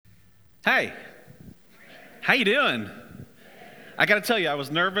Hey, how you doing? I got to tell you, I was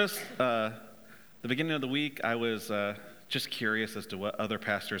nervous. The beginning of the week, I was just curious as to what other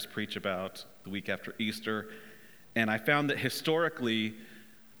pastors preach about the week after Easter. And I found that historically,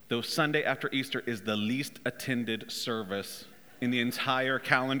 the Sunday after Easter is the least attended service in the entire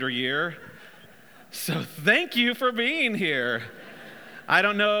calendar year. So thank you for being here. I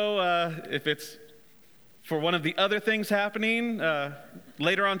don't know if it's for one of the other things happening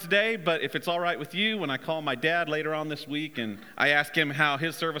later on today, but if it's all right with you, when I call my dad later on this week and I ask him how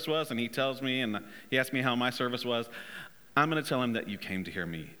his service was, and he tells me, and he asks me how my service was, I'm going to tell him that you came to hear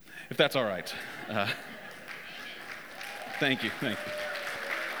me, if that's all right. Thank you.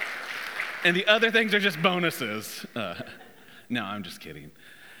 And the other things are just bonuses. No, I'm just kidding.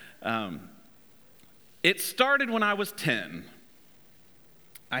 It started when I was 10.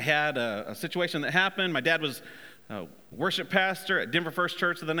 I had a situation that happened. My dad was a worship pastor at Denver First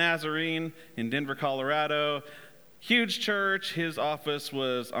Church of the Nazarene in Denver, Colorado. Huge church. His office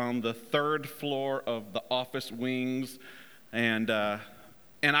was on the third floor of the office wings. And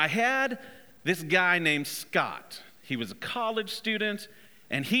I had this guy named Scott. He was a college student,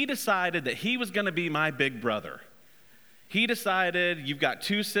 and he decided that he was going to be my big brother. He decided, you've got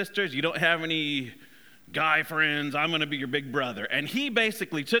two sisters, you don't have any guy friends, I'm going to be your big brother. And he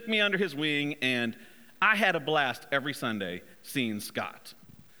basically took me under his wing, and I had a blast every Sunday seeing Scott.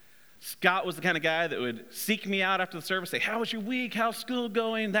 Scott was the kind of guy that would seek me out after the service, say, how was your week? How's school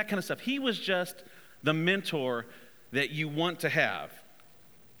going? That kind of stuff. He was just the mentor that you want to have.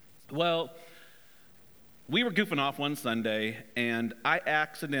 Well, we were goofing off one Sunday, and I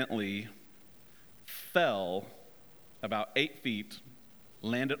accidentally fell about 8 feet,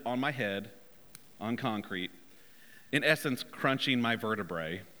 landed on my head, on concrete, in essence, crunching my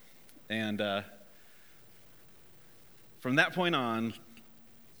vertebrae. And from that point on,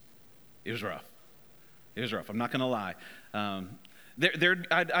 it was rough. I'm not going to lie.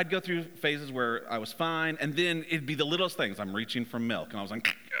 I'd go through phases where I was fine, and then it'd be the littlest things. I'm reaching for milk, and I was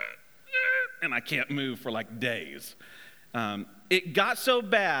like, and I can't move for like days. It got so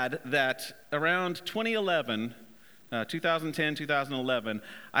bad that around 2011, 2010, 2011,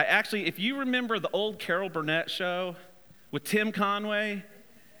 I actually, if you remember the old Carol Burnett show with Tim Conway,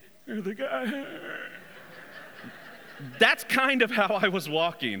 you're the guy. That's kind of how I was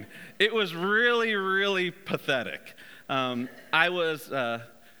walking. It was really, really pathetic. I was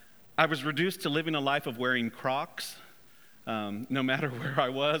reduced to living a life of wearing Crocs. No matter where I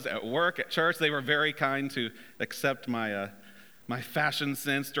was, at work, at church, they were very kind to accept my fashion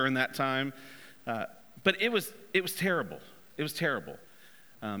sense during that time. But it was terrible. It was terrible.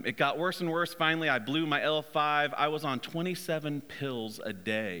 It got worse and worse. Finally, I blew my L5. I was on 27 pills a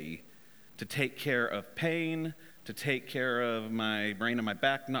day to take care of pain, to take care of my brain and my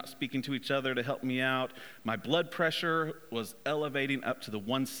back not speaking to each other to help me out. My blood pressure was elevating up to the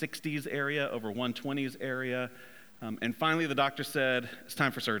 160s area over 120s area. And finally, the doctor said, it's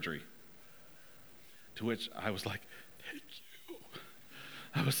time for surgery. To which I was like, thank you.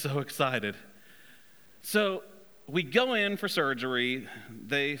 I was so excited. So we go in for surgery.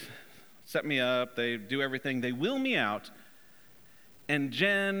 They set me up. They do everything. They wheel me out. And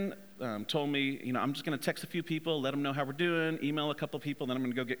Jen told me, I'm just going to text a few people, let them know how we're doing, email a couple people, then I'm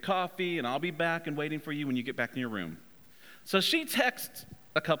going to go get coffee, and I'll be back and waiting for you when you get back in your room. So she texts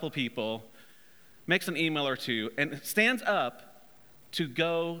a couple people, makes an email or two, and stands up to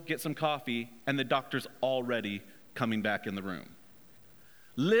go get some coffee, and the doctor's already coming back in the room.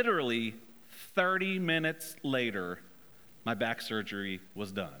 Literally 30 minutes later, my back surgery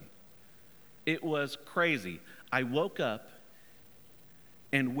was done. It was crazy. I woke up,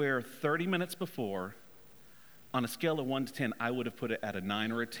 and where 30 minutes before, on a scale of 1 to 10, I would have put it at a 9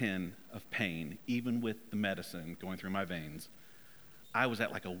 or a 10 of pain, even with the medicine going through my veins, I was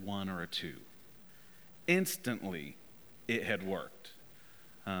at like a 1 or a 2. Instantly, it had worked.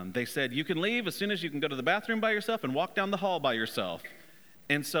 They said, you can leave as soon as you can go to the bathroom by yourself and walk down the hall by yourself.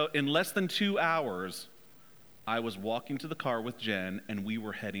 And so in less than 2 hours, I was walking to the car with Jen, and we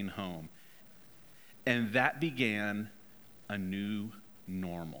were heading home. And that began a new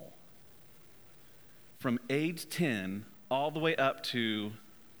normal. From age 10 all the way up to,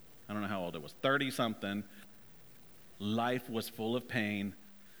 I don't know how old it was, 30-something, life was full of pain.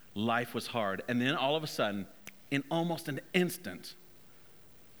 Life was hard. And then all of a sudden, in almost an instant,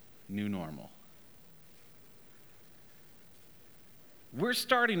 new normal. We're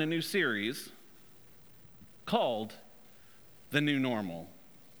starting a new series called The New Normal.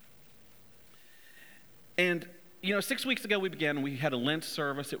 And 6 weeks ago we had a Lent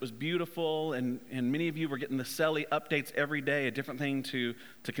service. It was beautiful, and many of you were getting the Selly updates every day, a different thing to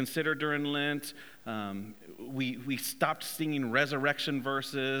consider during Lent. We stopped singing resurrection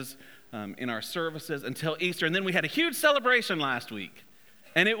verses in our services until Easter, and then we had a huge celebration last week,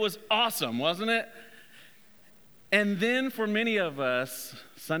 and it was awesome, wasn't it? And then for many of us,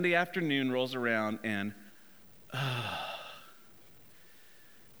 Sunday afternoon rolls around, and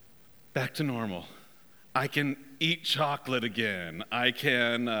back to normal. I can eat chocolate again. I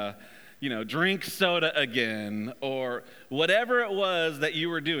can, drink soda again, or whatever it was that you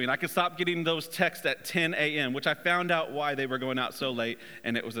were doing. I could stop getting those texts at 10 a.m., which I found out why they were going out so late,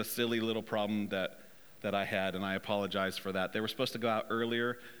 and it was a silly little problem that I had, and I apologize for that. They were supposed to go out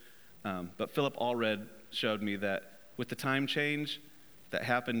earlier, but Philip Allred showed me that with the time change that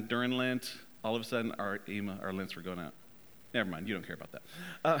happened during Lent, all of a sudden our Lents were going out. Never mind, you don't care about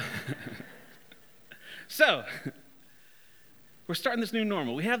that. So, we're starting this new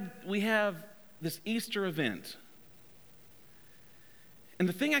normal. We have this Easter event. And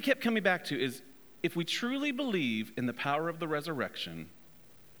the thing I kept coming back to is, if we truly believe in the power of the resurrection,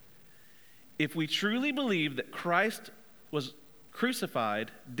 if we truly believe that Christ was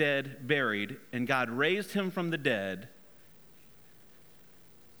crucified, dead, buried, and God raised him from the dead,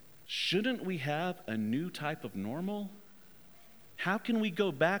 shouldn't we have a new type of normal? How can we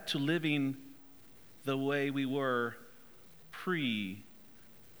go back to living the way we were pre-death,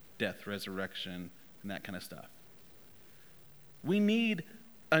 resurrection, and that kind of stuff? We need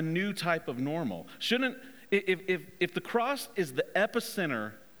a new type of normal. If the cross is the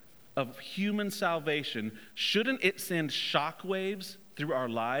epicenter of human salvation, shouldn't it send shockwaves through our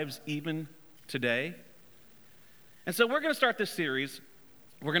lives even today? And so we're going to start this series.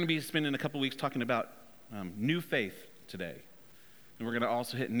 We're going to be spending a couple weeks talking about new faith today. And we're going to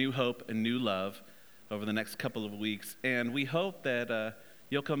also hit new hope and new love over the next couple of weeks. And we hope that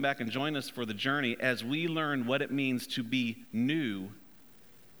you'll come back and join us for the journey as we learn what it means to be new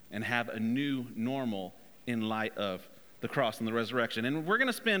and have a new normal in light of the cross and the resurrection. And we're going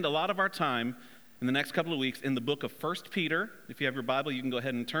to spend a lot of our time in the next couple of weeks in the book of 1 Peter. If you have your Bible, you can go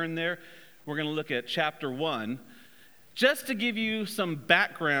ahead and turn there. We're going to look at chapter 1. Just to give you some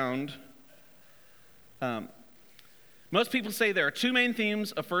background, most people say there are two main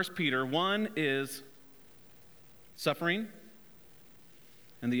themes of 1 Peter. One is suffering,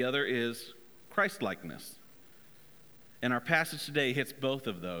 and the other is Christ-likeness. And our passage today hits both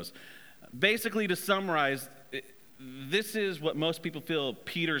of those. Basically, to summarize, this is what most people feel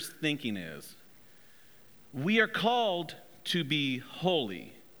Peter's thinking is. We are called to be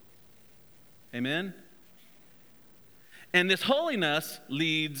holy. Amen? And this holiness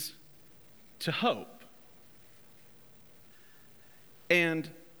leads to hope. And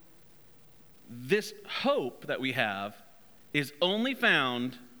this hope that we have is only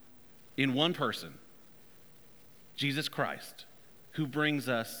found in one person, Jesus Christ, who brings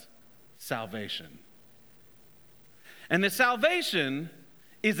us salvation. And the salvation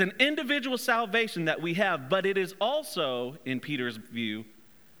is an individual salvation that we have, but it is also, in Peter's view,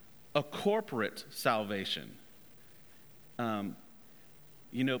 a corporate salvation.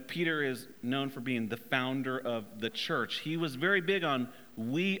 Peter is known for being the founder of the church. He was very big on,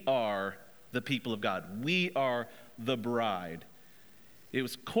 we are the people of God. We are the bride. It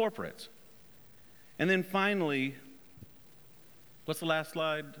was corporate. And then finally, what's the last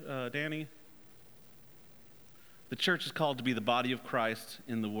slide, Danny? The church is called to be the body of Christ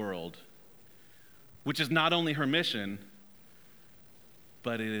in the world, which is not only her mission,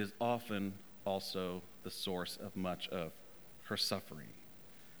 but it is often also the source of much of her suffering.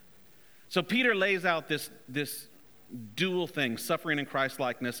 So Peter lays out this dual thing, suffering and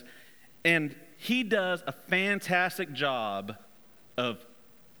Christ-likeness, and he does a fantastic job of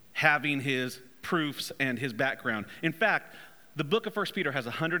having his proofs and his background. In fact, the book of 1 Peter has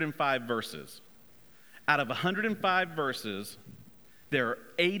 105 verses. Out of 105 verses, there are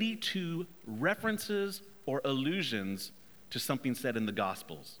 82 references or allusions to something said in the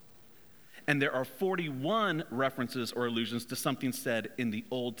Gospels. And there are 41 references or allusions to something said in the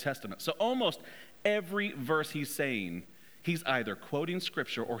Old Testament. So almost every verse he's saying, he's either quoting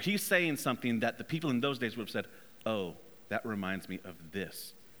Scripture or he's saying something that the people in those days would have said, oh, that reminds me of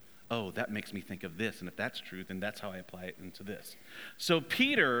this. Oh, that makes me think of this. And if that's true, then that's how I apply it into this. So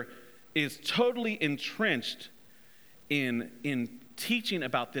Peter is totally entrenched in teaching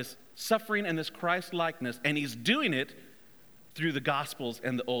about this suffering and this Christ-likeness, and he's doing it through the Gospels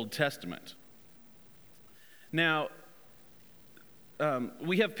and the Old Testament. Now,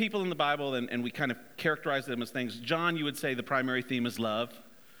 we have people in the Bible, and we kind of characterize them as things. John, you would say the primary theme is love.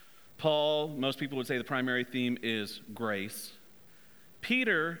 Paul, most people would say the primary theme is grace.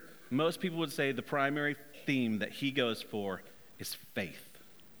 Peter, most people would say the primary theme that he goes for is faith.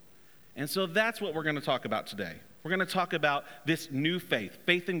 And so that's what we're going to talk about today. We're going to talk about this new faith,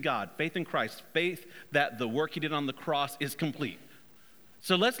 faith in God, faith in Christ, faith that the work he did on the cross is complete.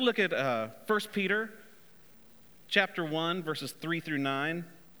 So let's look at 1 Peter chapter 1, verses 3 through 9.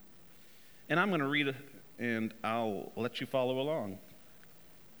 And I'm going to read it, and I'll let you follow along.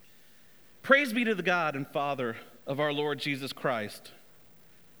 Praise be to the God and Father of our Lord Jesus Christ.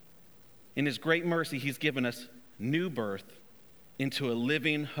 In his great mercy, he's given us new birth into a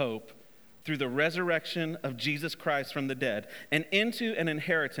living hope through the resurrection of Jesus Christ from the dead, and into an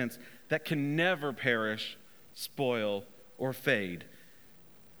inheritance that can never perish, spoil, or fade.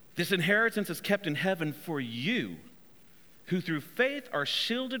 This inheritance is kept in heaven for you, who through faith are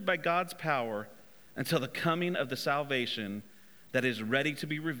shielded by God's power until the coming of the salvation that is ready to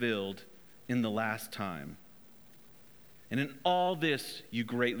be revealed in the last time. And in all this you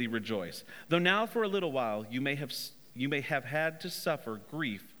greatly rejoice, though now for a little while you may have had to suffer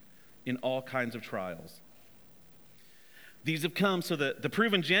grief in all kinds of trials. These have come so that the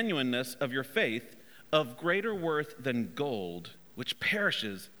proven genuineness of your faith, of greater worth than gold, which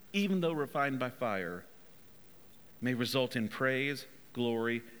perishes even though refined by fire, may result in praise,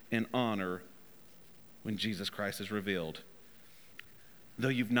 glory, and honor when Jesus Christ is revealed. Though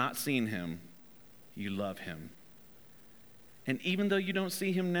you've not seen him, you love him. And even though you don't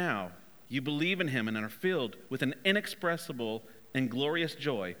see him now, you believe in him and are filled with an inexpressible and glorious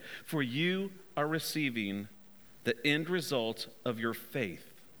joy, for you are receiving the end result of your faith,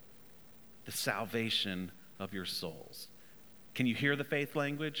 the salvation of your souls. Can you hear the faith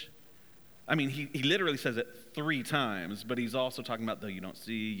language? I mean, he literally says it 3 times, but he's also talking about though you don't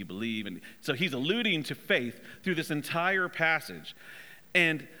see, you believe. And so he's alluding to faith through this entire passage.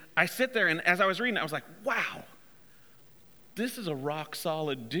 And I sit there, and as I was reading, I was like, wow, this is a rock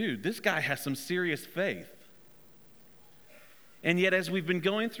solid dude. This guy has some serious faith. And yet, as we've been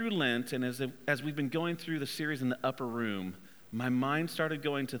going through Lent, and as we've been going through the series in the upper room, my mind started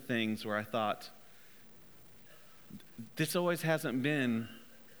going to things where I thought, this always hasn't been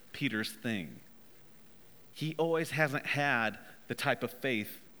Peter's thing. He always hasn't had the type of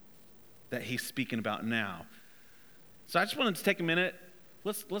faith that he's speaking about now. So I just wanted to take a minute.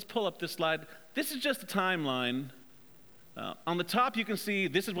 Let's pull up this slide. This is just a timeline. On the top, you can see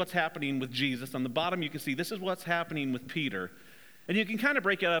this is what's happening with Jesus. On the bottom, you can see this is what's happening with Peter. And you can kind of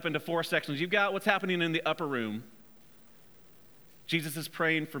break it up into 4 sections. You've got what's happening in the upper room. Jesus is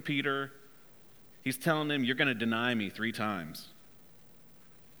praying for Peter. He's telling him, you're going to deny me 3 times.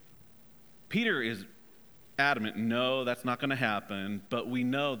 Peter is adamant, no, that's not going to happen, but we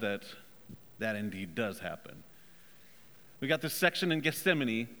know that that indeed does happen. We got this section in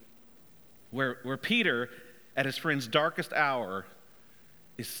Gethsemane where Peter, at his friend's darkest hour,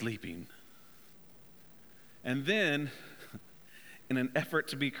 is sleeping. And then, in an effort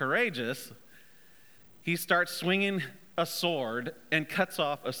to be courageous, he starts swinging a sword and cuts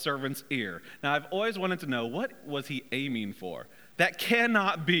off a servant's ear. Now, I've always wanted to know, what was he aiming for? That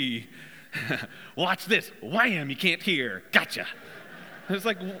cannot be, watch this, wham, you can't hear, gotcha. It's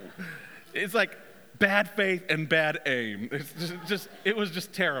like bad faith and bad aim. It was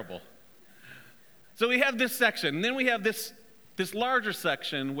just terrible. So we have this section, and then we have this larger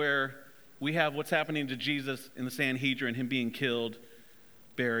section where we have what's happening to Jesus in the Sanhedrin, him being killed,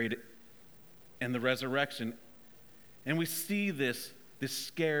 buried, and the resurrection. And we see this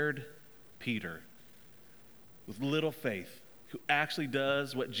scared Peter with little faith, who actually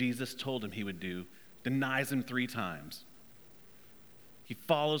does what Jesus told him he would do, denies him 3 times. He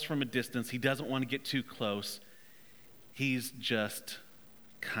follows from a distance. He doesn't want to get too close. He's just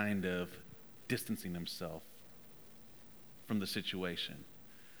kind of distancing himself from the situation.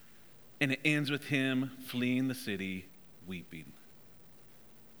 And it ends with him fleeing the city, weeping.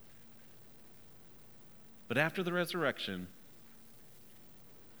 But after the resurrection,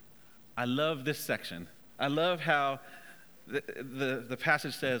 I love this section. I love how the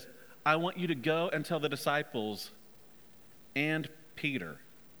passage says, I want you to go and tell the disciples and Peter.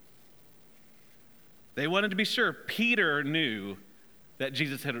 They wanted to be sure Peter knew that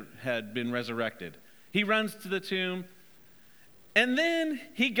Jesus had been resurrected. He runs to the tomb, and then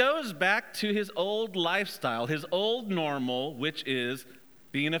he goes back to his old lifestyle, his old normal, which is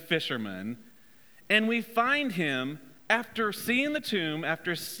being a fisherman. And we find him, after seeing the tomb,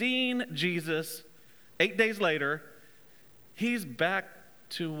 after seeing Jesus 8 days later, he's back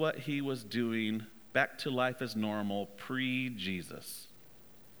to what he was doing, back to life as normal, pre-Jesus.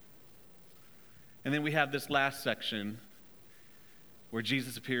 And then we have this last section where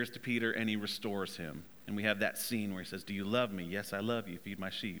Jesus appears to Peter and he restores him. And we have that scene where he says, "Do you love me? Yes, I love you. Feed my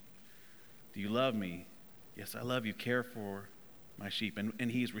sheep. Do you love me? Yes, I love you. Care for my sheep."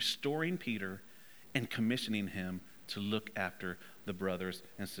 And he's restoring Peter and commissioning him to look after the brothers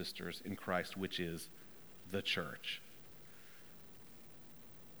and sisters in Christ, which is the church.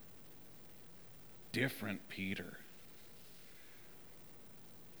 Different Peter.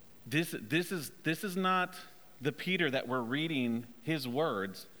 This is not the Peter that we're reading his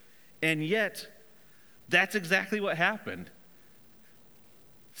words, and yet that's exactly what happened.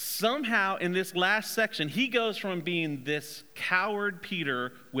 Somehow in this last section, he goes from being this coward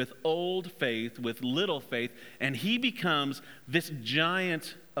Peter with old faith, with little faith, and he becomes this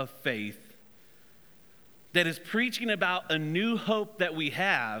giant of faith that is preaching about a new hope that we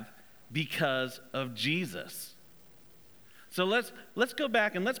have because of Jesus. So let's go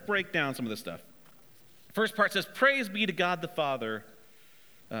back and let's break down some of this stuff. First part says, "Praise be to God the Father,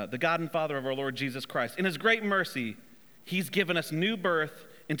 the God and Father of our Lord Jesus Christ. In his great mercy, he's given us new birth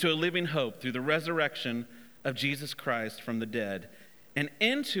into a living hope through the resurrection of Jesus Christ from the dead, and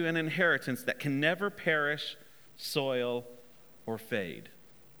into an inheritance that can never perish, soil, or fade."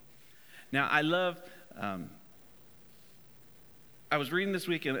 Now, I love, I was reading this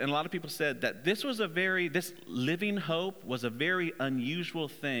week, and a lot of people said that this living hope was a very unusual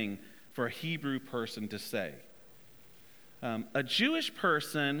thing for a Hebrew person to say. A Jewish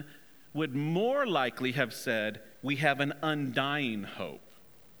person would more likely have said, "We have an undying hope."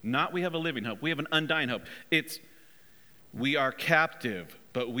 Not "we have a living hope." We have an undying hope. We are captive,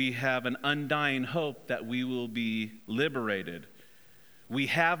 but we have an undying hope that we will be liberated. We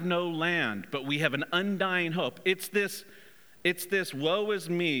have no land, but we have an undying hope. It's this woe is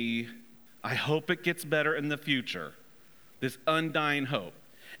me, I hope it gets better in the future. This undying hope.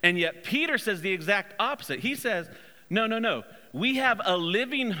 And yet Peter says the exact opposite. He says, no. We have a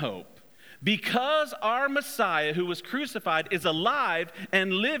living hope. Because our Messiah, who was crucified, is alive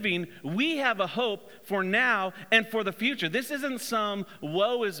and living, we have a hope for now and for the future. This isn't some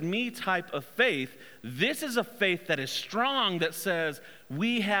woe is me type of faith. This is a faith that is strong, that says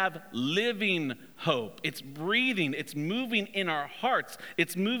we have living hope. It's breathing. It's moving in our hearts.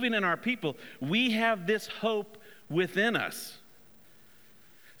 It's moving in our people. We have this hope within us.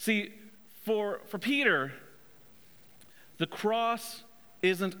 See, for Peter, the cross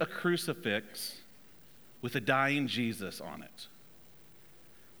isn't a crucifix with a dying Jesus on it.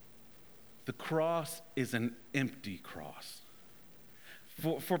 The cross is an empty cross.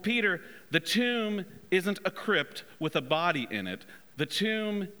 For Peter, the tomb isn't a crypt with a body in it. The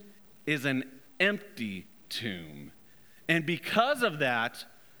tomb is an empty tomb. And because of that,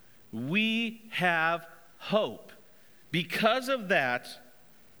 we have hope. Because of that,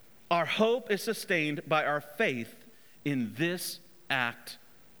 our hope is sustained by our faith in this act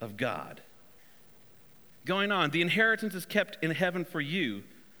of God. Going on, the inheritance is kept in heaven for you,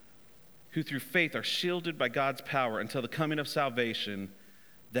 who through faith are shielded by God's power until the coming of salvation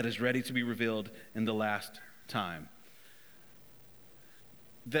that is ready to be revealed in the last time.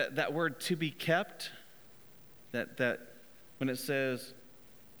 That word "to be kept," that when it says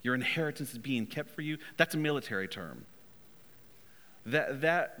your inheritance is being kept for you, that's a military term.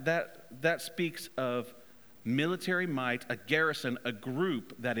 That speaks of military might, a garrison, a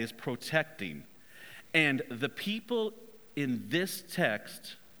group that is protecting. And the people in this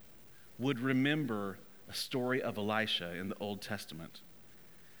text would remember a story of Elisha in the Old Testament,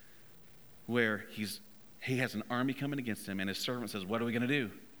 where he has an army coming against him, and his servant says, "What are we going to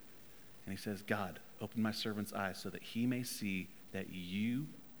do?" And he says, "God, open my servant's eyes so that he may see that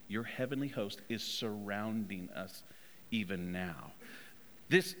your heavenly host, is surrounding us even now."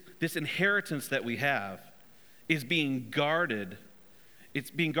 This inheritance that we have is being guarded. It's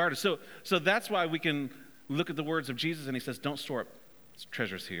being guarded. So that's why we can look at the words of Jesus, and he says, "Don't store up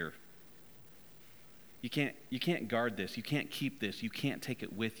treasures here." You can't guard this. You can't keep this. You can't take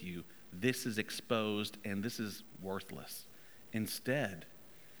it with you. This is exposed, and this is worthless. Instead,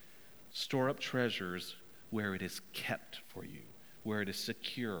 store up treasures where it is kept for you, where it is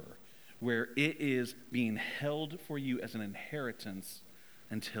secure, where it is being held for you as an inheritance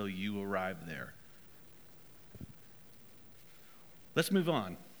until you arrive there. Let's move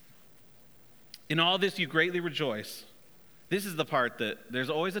on. In all this you greatly rejoice. This is the part that there's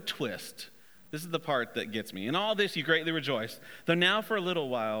always a twist. This is the part that gets me. In all this you greatly rejoice, though now for a little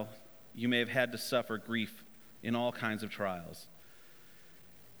while you may have had to suffer grief in all kinds of trials.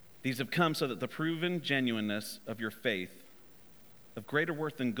 These have come so that the proven genuineness of your faith, of greater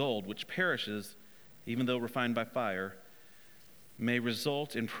worth than gold, which perishes, even though refined by fire, may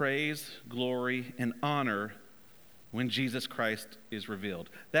result in praise, glory, and honor when Jesus Christ is revealed.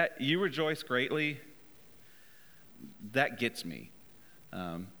 That you rejoice greatly, that gets me.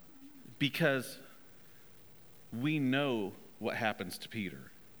 Because we know what happens to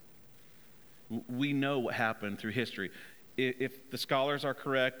Peter. We know what happened through history. If the scholars are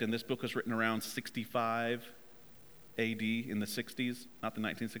correct, and this book was written around 65 AD, in the 60s, not the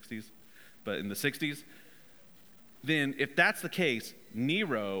 1960s, but in the 60s, then if that's the case,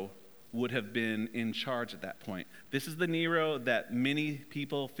 Nero would have been in charge at that point. This is the Nero that many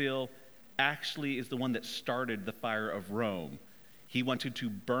people feel actually is the one that started the fire of Rome. He wanted to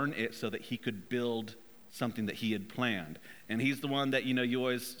burn it so that he could build something that he had planned. And he's the one that, you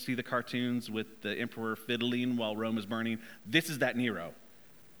always see the cartoons with the emperor fiddling while Rome is burning. This is that Nero.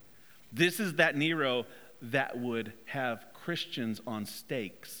 This is that Nero that would have Christians on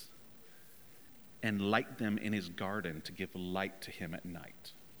stakes and light them in his garden to give light to him at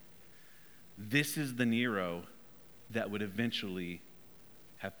night. This is the Nero that would eventually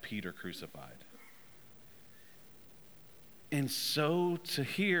have Peter crucified. And so to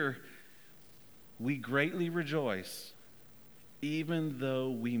hear, we greatly rejoice, even though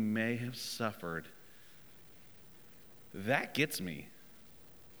we may have suffered, that gets me.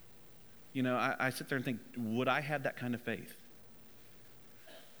 I sit there and think, would I have that kind of faith?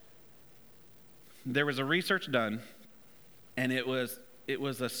 There was a research done, and it was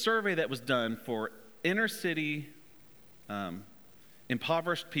a survey that was done for inner city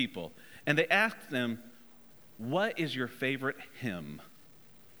impoverished people. And they asked them, what is your favorite hymn?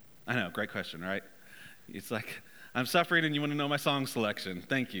 I know, great question, right? It's like, I'm suffering and you want to know my song selection.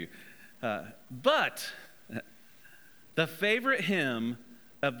 Thank you. But the favorite hymn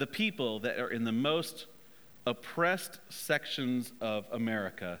of the people that are in the most oppressed sections of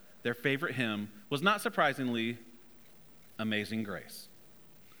America, their favorite hymn was not surprisingly Amazing Grace.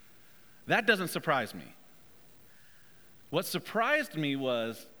 That doesn't surprise me. What surprised me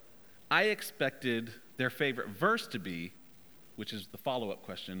was I expected their favorite verse to be, which is the follow-up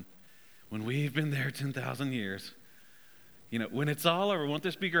question, when we've been there 10,000 years, when it's all over, won't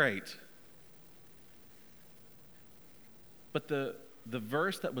this be great? But the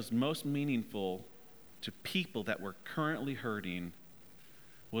verse that was most meaningful to people that were currently hurting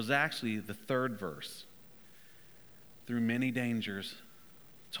was actually the third verse. Through many dangers,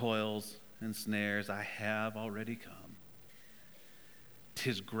 toils, and snares, I have already come.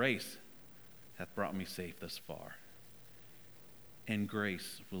 'Tis grace hath brought me safe thus far, and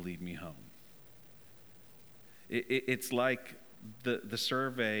grace will lead me home. It's like the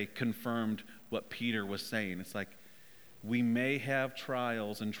survey confirmed what Peter was saying. It's like, we may have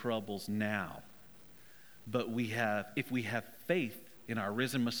trials and troubles now, but if we have faith in our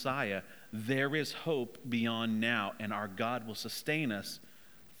risen Messiah, there is hope beyond now, and our God will sustain us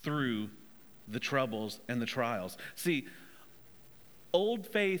through the troubles and the trials. See, old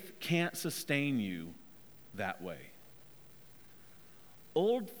faith can't sustain you that way.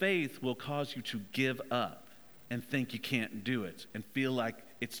 Old faith will cause you to give up and think you can't do it and feel like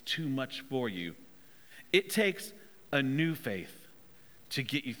it's too much for you. It takes a new faith to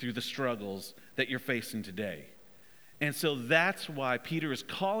get you through the struggles that you're facing today. And so that's why Peter is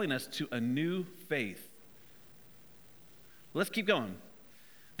calling us to a new faith. Let's keep going.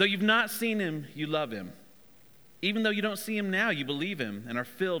 Though you've not seen him, you love him. Even though you don't see him now, you believe him and are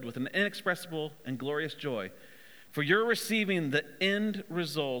filled with an inexpressible and glorious joy. For you're receiving the end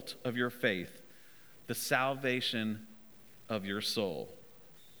result of your faith, the salvation of your soul.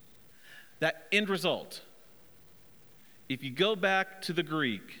 That end result, if you go back to the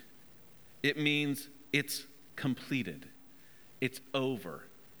Greek, it means it's completed. It's over.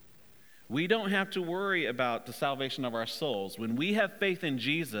 We don't have to worry about the salvation of our souls. When we have faith in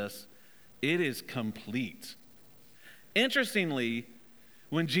Jesus, it is complete. Interestingly,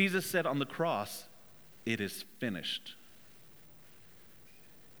 when Jesus said on the cross, it is finished.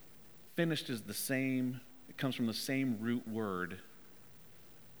 Finished is it comes from the same root word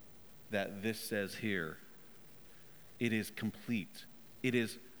that this says here. It is complete. It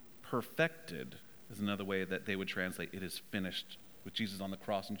is perfected, is another way that they would translate it is finished, with Jesus on the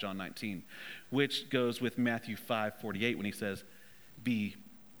cross in John 19, which goes with Matthew 5:48 when he says, be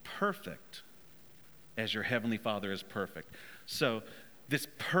perfect as your heavenly Father is perfect. So this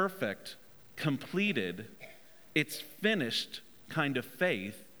perfect, completed, it's finished kind of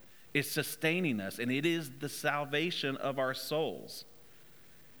faith is sustaining us, and it is the salvation of our souls.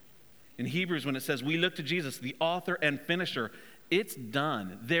 In Hebrews, when it says, we look to Jesus, the author and finisher, it's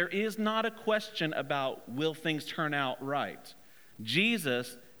done. There is not a question about will things turn out right.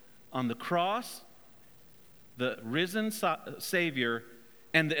 Jesus on the cross, the risen Savior,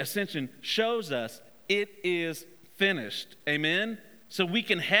 and the ascension shows us it is finished. Amen? So we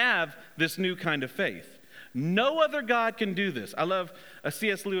can have this new kind of faith. No other God can do this. I love a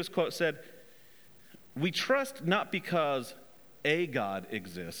C.S. Lewis quote said, "We trust not because a God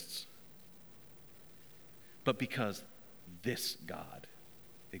exists, but because this God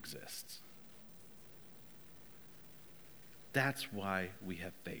exists." That's why we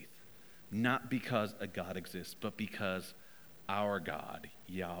have faith. Not because a God exists, but because our God,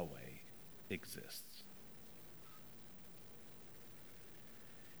 Yahweh, exists.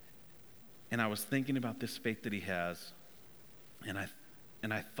 And I was thinking about this faith that he has, and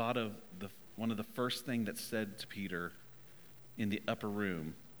I thought of one of the first things that's said to Peter in the upper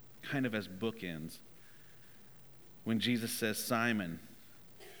room, kind of as bookends, when Jesus says, "Simon,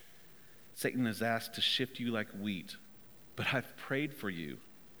 Satan has asked to shift you like wheat, but I've prayed for you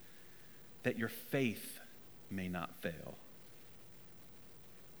that your faith may not fail.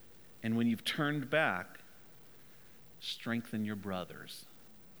 And when you've turned back, strengthen your brothers,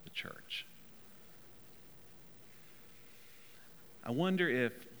 the church." I wonder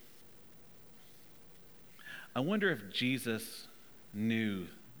if Jesus knew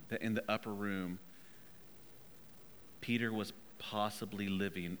that in the upper room, Peter was possibly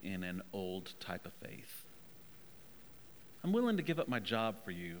living in an old type of faith. I'm willing to give up my job for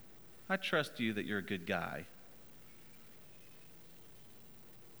you. I trust you that you're a good guy.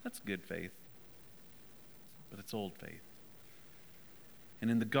 That's good faith, but it's old faith. And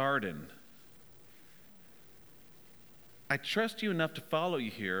in the garden, I trust you enough to follow you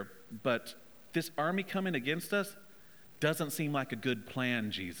here, but this army coming against us doesn't seem like a good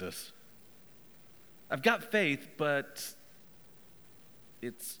plan, Jesus. I've got faith, but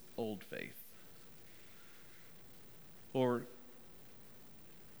it's old faith. Or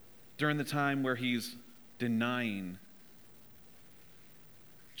during the time where he's denying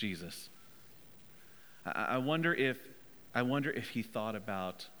Jesus, I wonder if he thought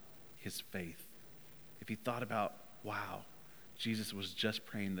about his faith. If he thought about, wow, Jesus was just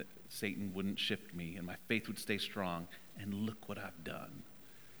praying that Satan wouldn't shift me and my faith would stay strong, and look what I've done.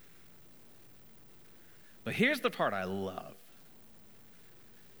 But here's the part I love.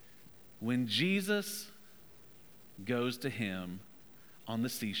 When Jesus goes to him on the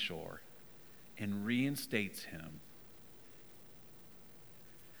seashore and reinstates him,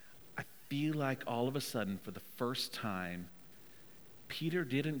 I feel like all of a sudden, for the first time, Peter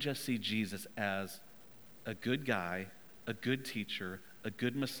didn't just see Jesus as a good guy, a good teacher, a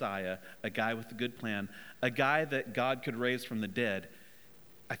good Messiah, a guy with a good plan, a guy that God could raise from the dead.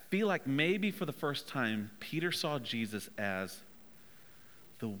 I feel like maybe for the first time, Peter saw Jesus as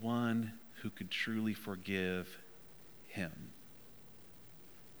the one who could truly forgive him.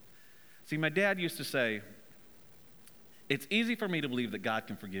 See, my dad used to say, it's easy for me to believe that God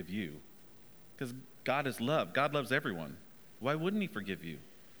can forgive you because God is love. God loves everyone. Why wouldn't he forgive you?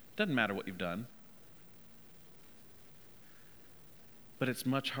 Doesn't matter what you've done. But it's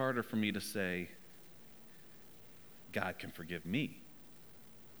much harder for me to say, God can forgive me.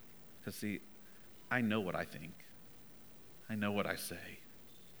 Because see, I know what I think. I know what I say.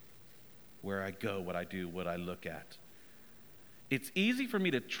 Where I go, what I do, what I look at. It's easy for me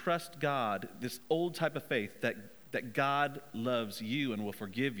to trust God, this old type of faith, that God loves you and will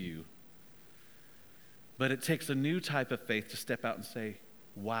forgive you. But it takes a new type of faith to step out and say,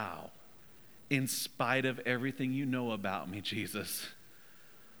 wow, in spite of everything you know about me, Jesus,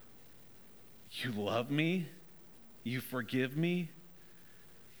 you love me, you forgive me.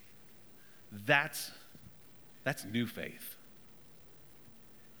 That's new faith.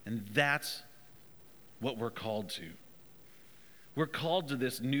 And that's what we're called to. We're called to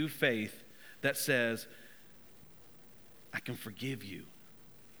this new faith that says, I can forgive you.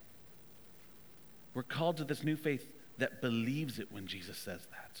 We're called to this new faith that believes it when Jesus says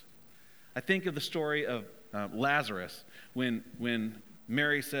that. I think of the story of Lazarus when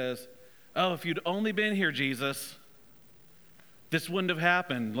Mary says, oh, if you'd only been here, Jesus, this wouldn't have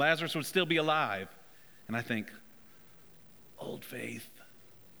happened. Lazarus would still be alive. And I think, old faith,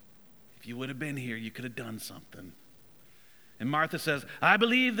 if you would have been here, you could have done something. And Martha says, I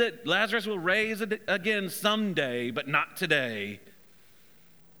believe that Lazarus will rise again someday, but not today.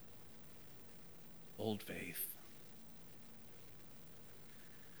 Old faith.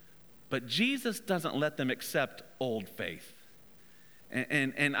 But Jesus doesn't let them accept old faith.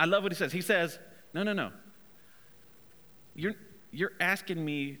 And I love what he says. He says, no. You're asking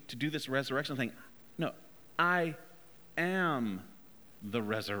me to do this resurrection thing. No, I am the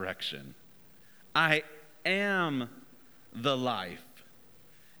resurrection. I am the life.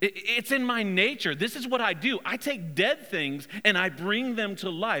 It's in my nature. This is what I do. I take dead things and I bring them to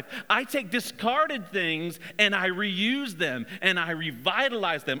life. I take discarded things and I reuse them and I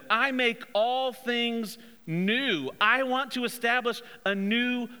revitalize them. I make all things new. I want to establish a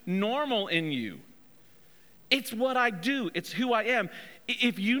new normal in you. It's what I do. It's who I am.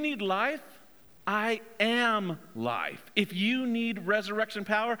 If you need life, I am life. If you need resurrection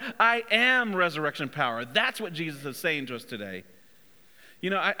power, I am resurrection power. That's what Jesus is saying to us today. You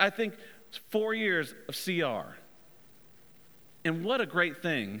know, I think 4 years of CR, and what a great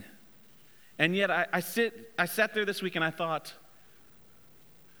thing. And yet I sat there this week and I thought,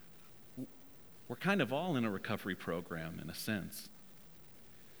 we're kind of all in a recovery program in a sense.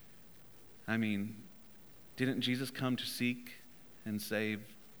 I mean, didn't Jesus come to seek and save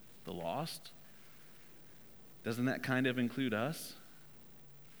the lost? Doesn't that kind of include us?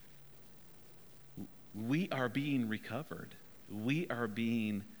 We are being recovered. We are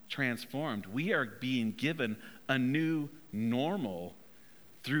being transformed. We are being given a new normal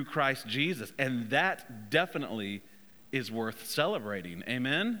through Christ Jesus. And that definitely is worth celebrating.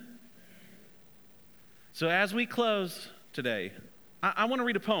 Amen? So as we close today, I want to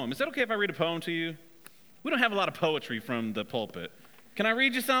read a poem. Is that okay if I read a poem to you? We don't have a lot of poetry from the pulpit. Can I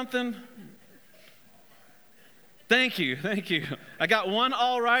read you something? Thank you. I got one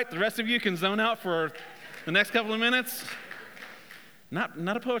all right. The rest of you can zone out for the next couple of minutes. Not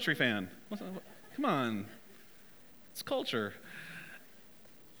a poetry fan. Come on. It's culture.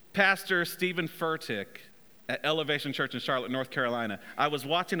 Pastor Stephen Furtick at Elevation Church in Charlotte, North Carolina. I was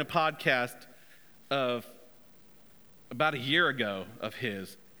watching a podcast of about a year ago of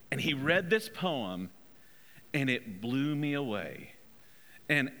his, and he read this poem, and it blew me away.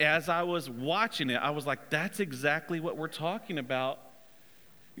 And as I was watching it, I was like, that's exactly what we're talking about.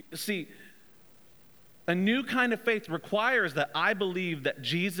 See, a new kind of faith requires that I believe that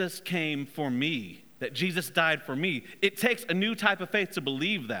Jesus came for me, that Jesus died for me. It takes a new type of faith to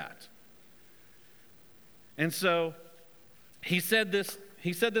believe that. And so he said this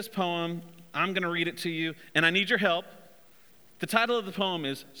poem. I'm going to read it to you, and I need your help. The title of the poem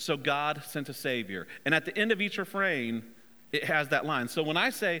is "So God Sent a Savior." And at the end of each refrain, it has that line. So when I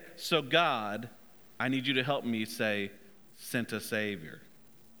say, "So God," I need you to help me say, "Sent a Savior."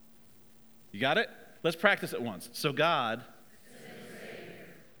 You got it? Let's practice it once. So God sent a Savior.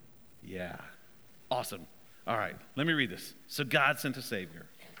 Yeah. Awesome. All right, let me read this. So God sent a Savior.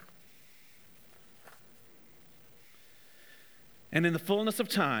 And in the fullness of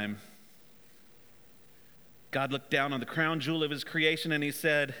time, God looked down on the crown jewel of his creation and he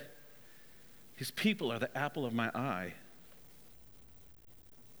said, "His people are the apple of my eye."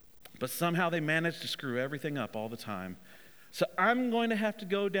 But somehow they managed to screw everything up all the time. So I'm going to have to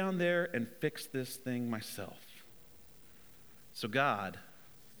go down there and fix this thing myself. So God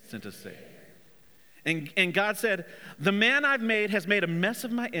sent a Savior. And God said, "The man I've made has made a mess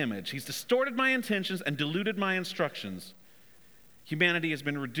of my image. He's distorted my intentions and diluted my instructions. Humanity has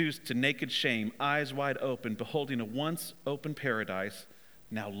been reduced to naked shame, eyes wide open, beholding a once open paradise,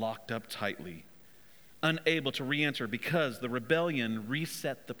 now locked up tightly, unable to re-enter because the rebellion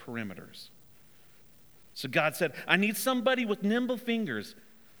reset the perimeters." So God said, "I need somebody with nimble fingers,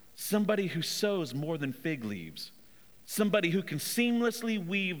 somebody who sews more than fig leaves, somebody who can seamlessly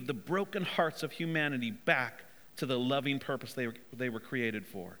weave the broken hearts of humanity back to the loving purpose they were created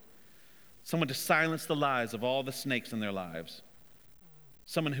for, someone to silence the lies of all the snakes in their lives,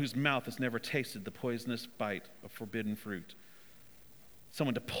 someone whose mouth has never tasted the poisonous bite of forbidden fruit,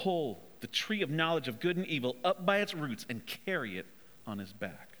 someone to pull the tree of knowledge of good and evil up by its roots and carry it on his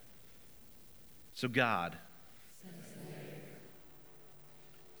back." So God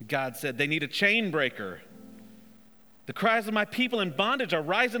said, "They need a chain breaker. The cries of my people in bondage are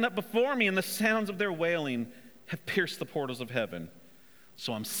rising up before me, and the sounds of their wailing have pierced the portals of heaven.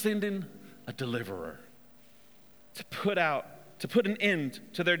 So I'm sending a deliverer to put an end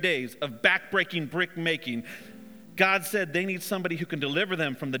to their days of back-breaking brick making." God said they need somebody who can deliver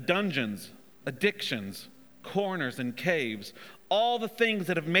them from the dungeons, addictions, corners, and caves, all the things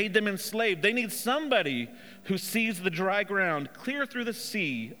that have made them enslaved. They need somebody who sees the dry ground clear through the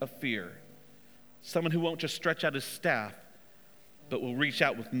sea of fear, someone who won't just stretch out his staff, but will reach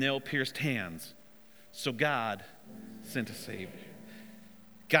out with nail-pierced hands. So God sent a Savior.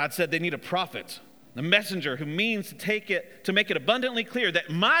 God said they need a prophet, a messenger who means to make it abundantly clear that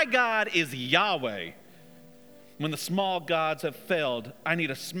my God is Yahweh. When the small gods have failed, I need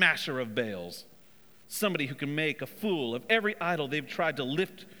a smasher of Baals, somebody who can make a fool of every idol they've tried to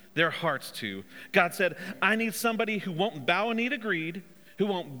lift their hearts to. God said, I need somebody who won't bow a knee to greed, who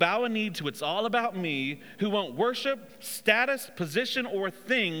won't bow a knee to it's all about me, who won't worship status, position, or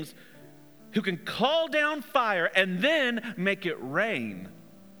things, who can call down fire and then make it rain,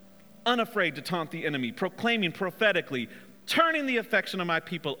 unafraid to taunt the enemy, proclaiming prophetically, turning the affection of my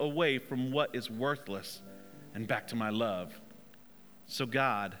people away from what is worthless and back to my love. So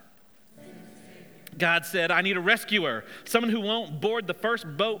God said, I need a rescuer, someone who won't board the first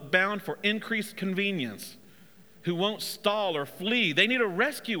boat bound for increased convenience, who won't stall or flee. They need a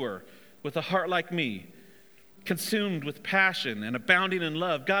rescuer with a heart like me, consumed with passion and abounding in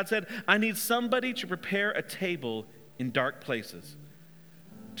love. God said, I need somebody to prepare a table in dark places,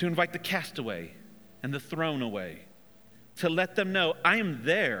 to invite the castaway and the thrown away, to let them know I am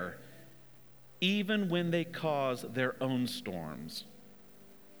there even when they cause their own storms,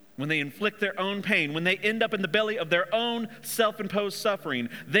 when they inflict their own pain, when they end up in the belly of their own self-imposed suffering.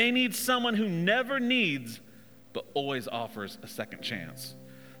 They need someone who never needs but always offers a second chance.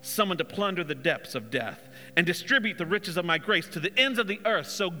 Someone to plunder the depths of death and distribute the riches of my grace to the ends of the earth.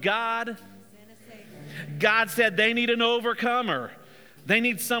 So God said they need an overcomer. They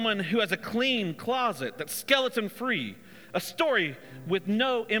need someone who has a clean closet that's skeleton-free, a story with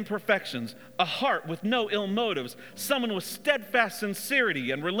no imperfections, a heart with no ill motives, someone with steadfast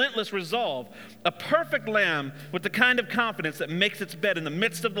sincerity and relentless resolve, a perfect lamb with the kind of confidence that makes its bed in the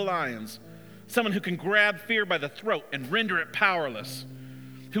midst of the lions, someone who can grab fear by the throat and render it powerless,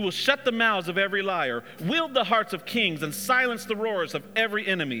 who will shut the mouths of every liar, wield the hearts of kings, and silence the roars of every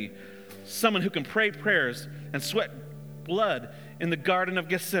enemy, someone who can pray prayers and sweat blood in the Garden of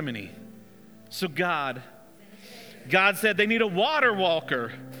Gethsemane. So God said they need a water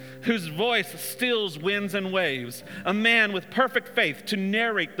walker whose voice stills winds and waves, a man with perfect faith to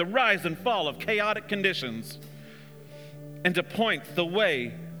narrate the rise and fall of chaotic conditions and to point the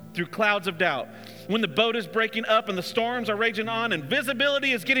way through clouds of doubt. When the boat is breaking up and the storms are raging on and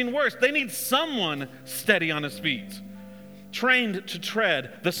visibility is getting worse, they need someone steady on his feet, trained to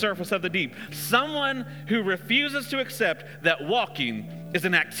tread the surface of the deep, someone who refuses to accept that walking is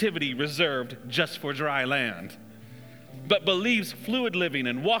an activity reserved just for dry land, but believes fluid living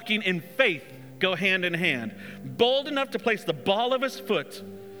and walking in faith go hand in hand, bold enough to place the ball of his foot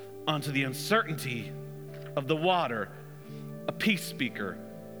onto the uncertainty of the water, a peace speaker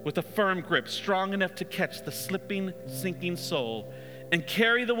with a firm grip strong enough to catch the slipping, sinking soul and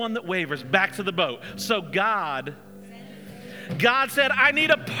carry the one that wavers back to the boat. So God said, I need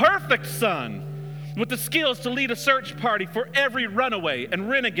a perfect son with the skills to lead a search party for every runaway and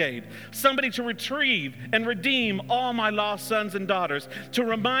renegade, somebody to retrieve and redeem all my lost sons and daughters, to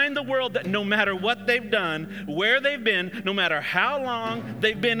remind the world that no matter what they've done, where they've been, no matter how long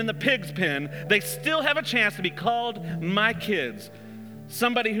they've been in the pig's pen, they still have a chance to be called my kids.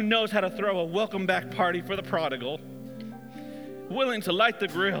 Somebody who knows how to throw a welcome back party for the prodigal, willing to light the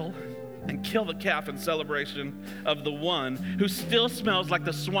grill and kill the calf in celebration of the one who still smells like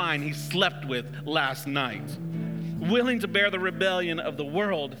the swine he slept with last night, willing to bear the rebellion of the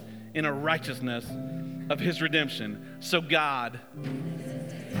world in a righteousness of his redemption. So God,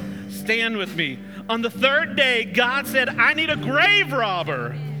 stand with me. On the third day, God said, I need a grave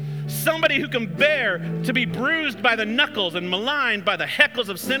robber, somebody who can bear to be bruised by the knuckles and maligned by the heckles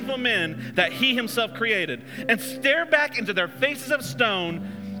of sinful men that he himself created, and stare back into their faces of stone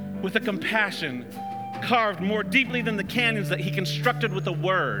with a compassion carved more deeply than the canyons that he constructed with a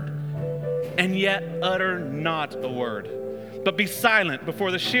word, and yet utter not a word, but be silent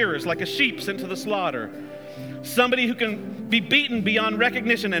before the shearers like a sheep sent to the slaughter. Somebody who can be beaten beyond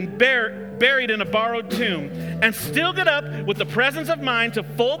recognition and buried in a borrowed tomb, and still get up with the presence of mind to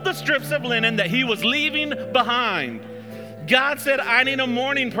fold the strips of linen that he was leaving behind. God said, I need a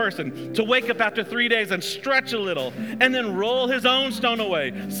morning person to wake up after 3 days and stretch a little and then roll his own stone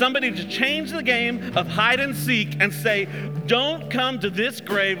away. Somebody to change the game of hide and seek and say, don't come to this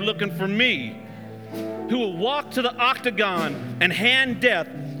grave looking for me. Who will walk to the octagon and hand death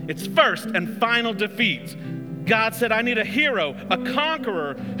its first and final defeat. God said, I need a hero, a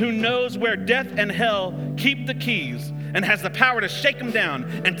conqueror who knows where death and hell keep the keys and has the power to shake them down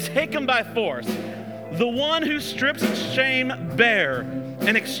and take them by force. The one who strips shame bare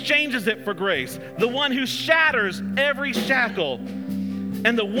and exchanges it for grace. The one who shatters every shackle.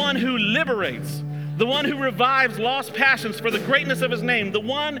 And the one who liberates. The one who revives lost passions for the greatness of his name. The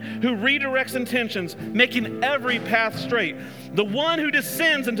one who redirects intentions, making every path straight. The one who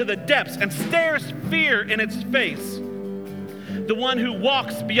descends into the depths and stares fear in its face. The one who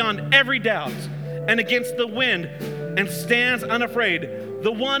walks beyond every doubt and against the wind and stands unafraid.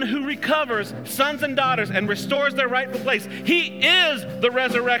 The one who recovers sons and daughters and restores their rightful place. He is the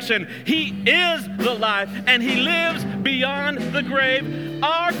resurrection. He is the life, and he lives beyond the grave.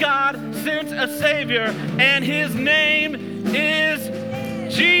 Our God sent a Savior, and his name is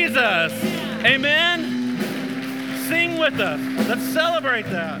Jesus. Amen? Sing with us. Let's celebrate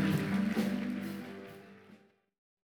that.